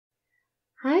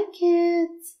Hi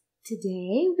kids!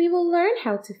 Today we will learn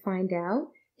how to find out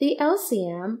the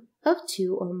LCM of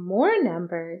two or more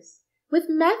numbers with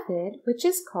method which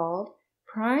is called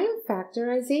prime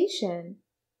factorization.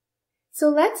 So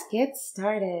let's get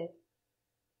started.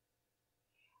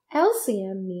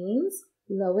 LCM means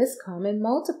lowest common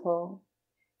multiple.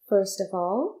 First of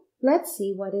all, let's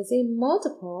see what is a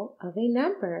multiple of a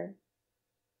number.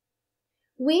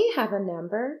 We have a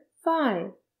number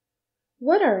 5.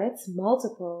 What are its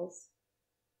multiples?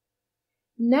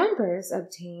 Numbers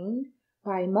obtained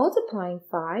by multiplying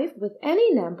 5 with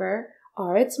any number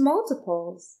are its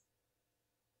multiples.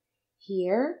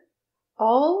 Here,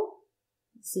 all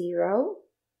 0,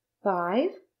 5,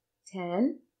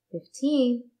 10,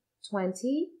 15,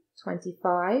 20,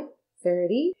 25,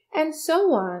 30, and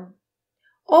so on.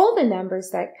 All the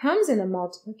numbers that comes in a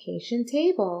multiplication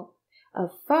table of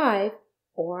 5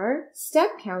 or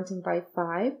step counting by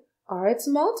 5 are its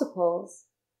multiples.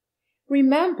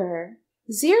 Remember,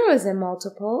 0 is a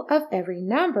multiple of every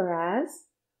number as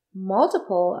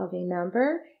multiple of a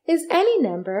number is any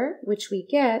number which we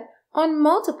get on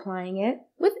multiplying it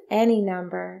with any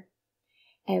number.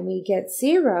 And we get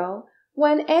 0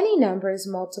 when any number is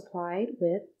multiplied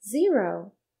with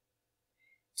 0.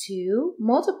 2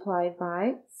 multiplied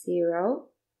by 0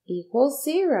 equals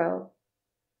 0.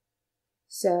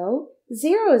 So,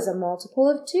 0 is a multiple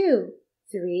of 2.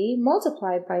 3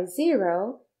 multiplied by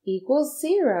 0 equals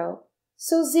 0.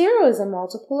 So 0 is a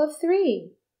multiple of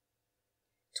 3.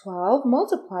 12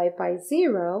 multiplied by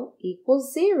 0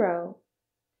 equals 0.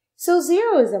 So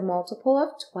 0 is a multiple of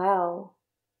 12.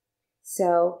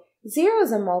 So 0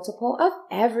 is a multiple of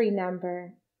every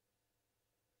number.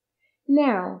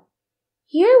 Now,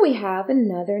 here we have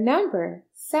another number,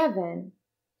 7.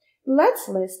 Let's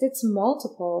list its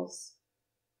multiples.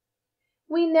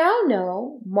 We now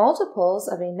know multiples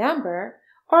of a number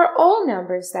are all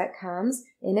numbers that comes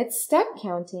in its step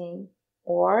counting,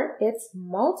 or its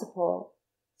multiple.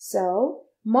 So,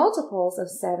 multiples of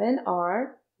 7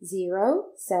 are 0,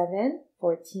 7,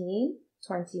 14,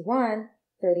 21,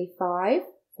 35,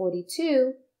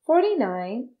 42,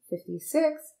 49,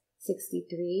 56,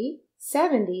 63,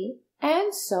 70,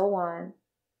 and so on.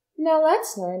 Now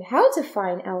let's learn how to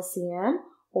find LCM,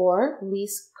 or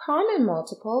least common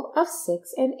multiple of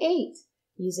 6 and 8,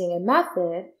 using a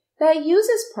method that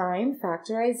uses prime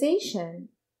factorization.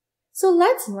 So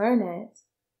let's learn it.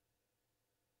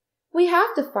 We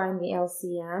have to find the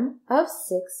LCM of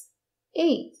 6,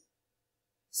 8.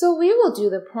 So we will do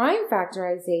the prime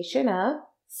factorization of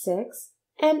 6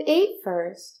 and 8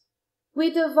 first. We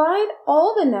divide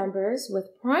all the numbers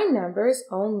with prime numbers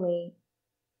only.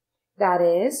 That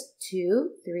is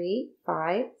 2, 3,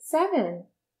 5, 7.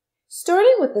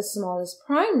 Starting with the smallest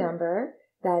prime number,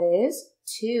 that is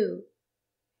 2.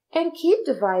 And keep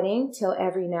dividing till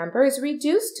every number is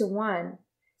reduced to 1.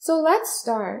 So let's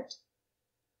start.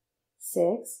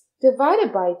 6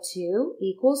 divided by 2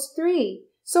 equals 3.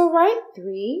 So write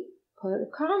 3, put a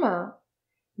comma.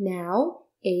 Now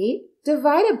 8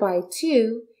 divided by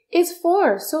 2 is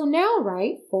 4. So now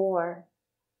write 4.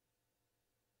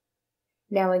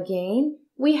 Now again,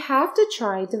 we have to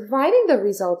try dividing the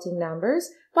resulting numbers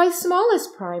by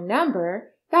smallest prime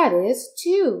number, that is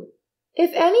 2.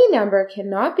 If any number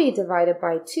cannot be divided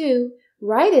by 2,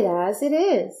 write it as it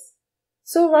is.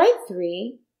 So write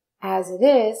 3, as it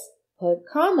is, put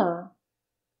comma.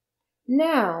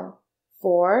 Now,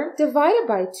 4 divided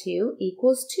by 2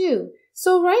 equals 2,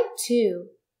 so write 2.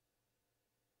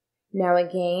 Now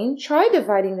again, try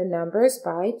dividing the numbers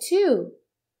by 2.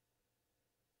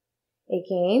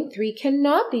 Again, 3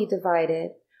 cannot be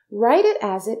divided. Write it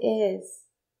as it is.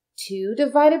 2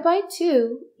 divided by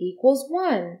 2 equals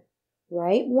 1.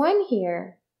 Write 1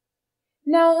 here.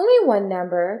 Now only one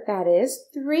number, that is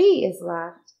 3, is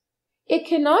left. It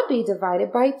cannot be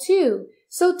divided by 2,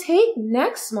 so take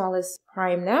next smallest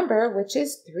prime number, which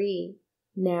is 3.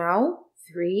 Now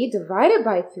 3 divided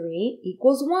by 3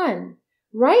 equals 1.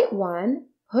 Write 1,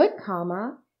 put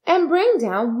comma, and bring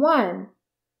down 1.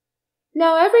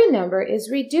 Now every number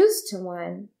is reduced to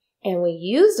 1, and we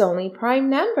used only prime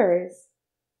numbers.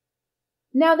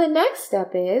 Now the next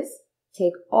step is,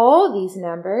 take all these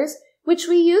numbers, which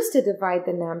we used to divide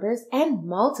the numbers, and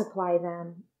multiply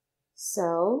them.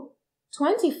 So,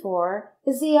 24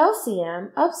 is the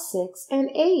LCM of 6 and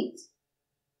 8.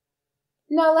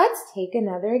 Now let's take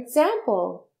another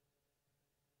example.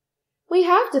 We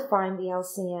have to find the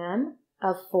LCM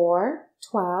of 4,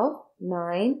 12,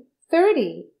 9,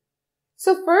 30.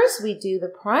 So first we do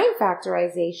the prime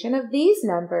factorization of these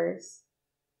numbers.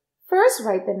 First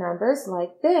write the numbers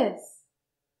like this.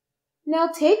 Now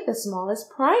take the smallest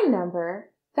prime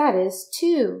number, that is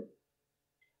 2.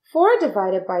 4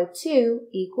 divided by 2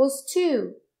 equals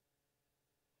 2.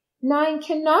 9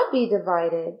 cannot be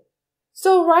divided,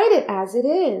 so write it as it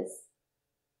is.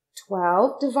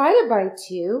 12 divided by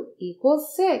 2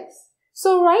 equals 6,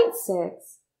 so write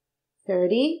 6.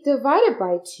 30 divided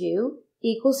by 2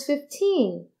 equals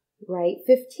 15, write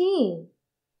 15.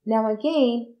 Now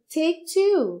again, take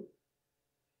 2.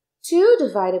 2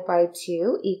 divided by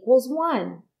 2 equals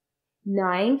 1.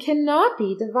 9 cannot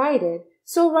be divided,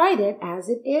 so write it as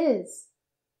it is.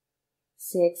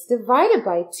 6 divided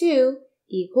by 2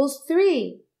 equals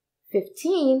 3.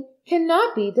 15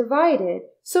 cannot be divided,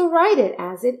 so write it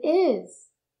as it is.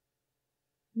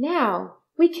 Now,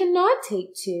 we cannot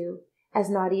take 2, as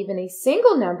not even a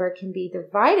single number can be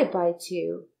divided by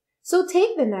 2. So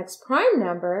take the next prime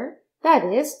number, that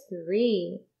is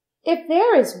 3. If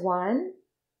there is 1,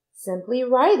 simply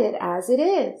write it as it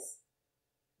is.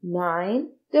 9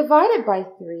 divided by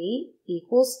 3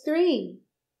 equals 3.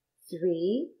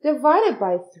 3 divided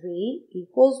by 3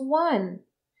 equals 1.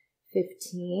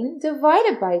 15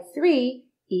 divided by 3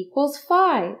 equals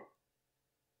 5.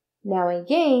 Now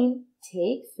again,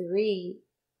 take 3,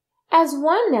 as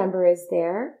one number is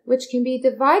there which can be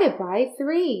divided by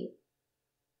 3.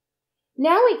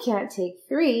 Now we can't take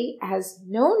 3 as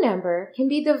no number can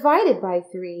be divided by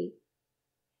 3.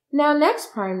 Now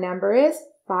next prime number is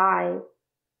 5.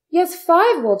 Yes,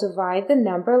 5 will divide the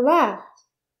number left.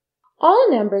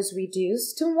 All numbers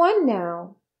reduce to 1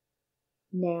 now.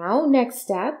 Now, next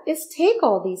step is take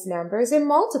all these numbers and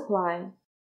multiply.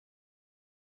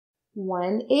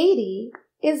 180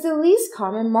 is the least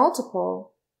common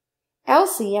multiple,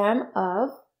 LCM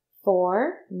of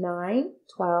 4, 9,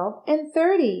 12, and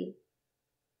 30.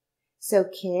 So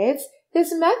kids,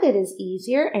 this method is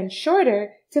easier and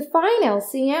shorter to find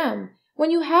LCM when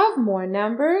you have more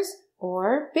numbers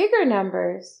or bigger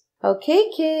numbers. Okay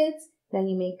kids, now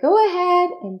you may go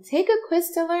ahead and take a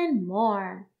quiz to learn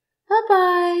more.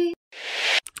 Bye-bye.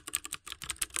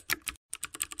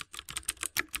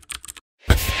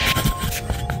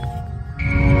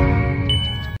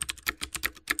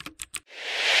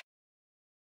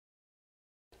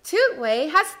 TutWay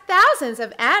has thousands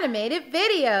of animated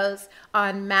videos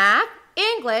on math,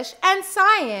 English, and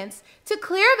science to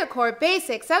clear the core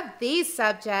basics of these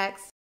subjects.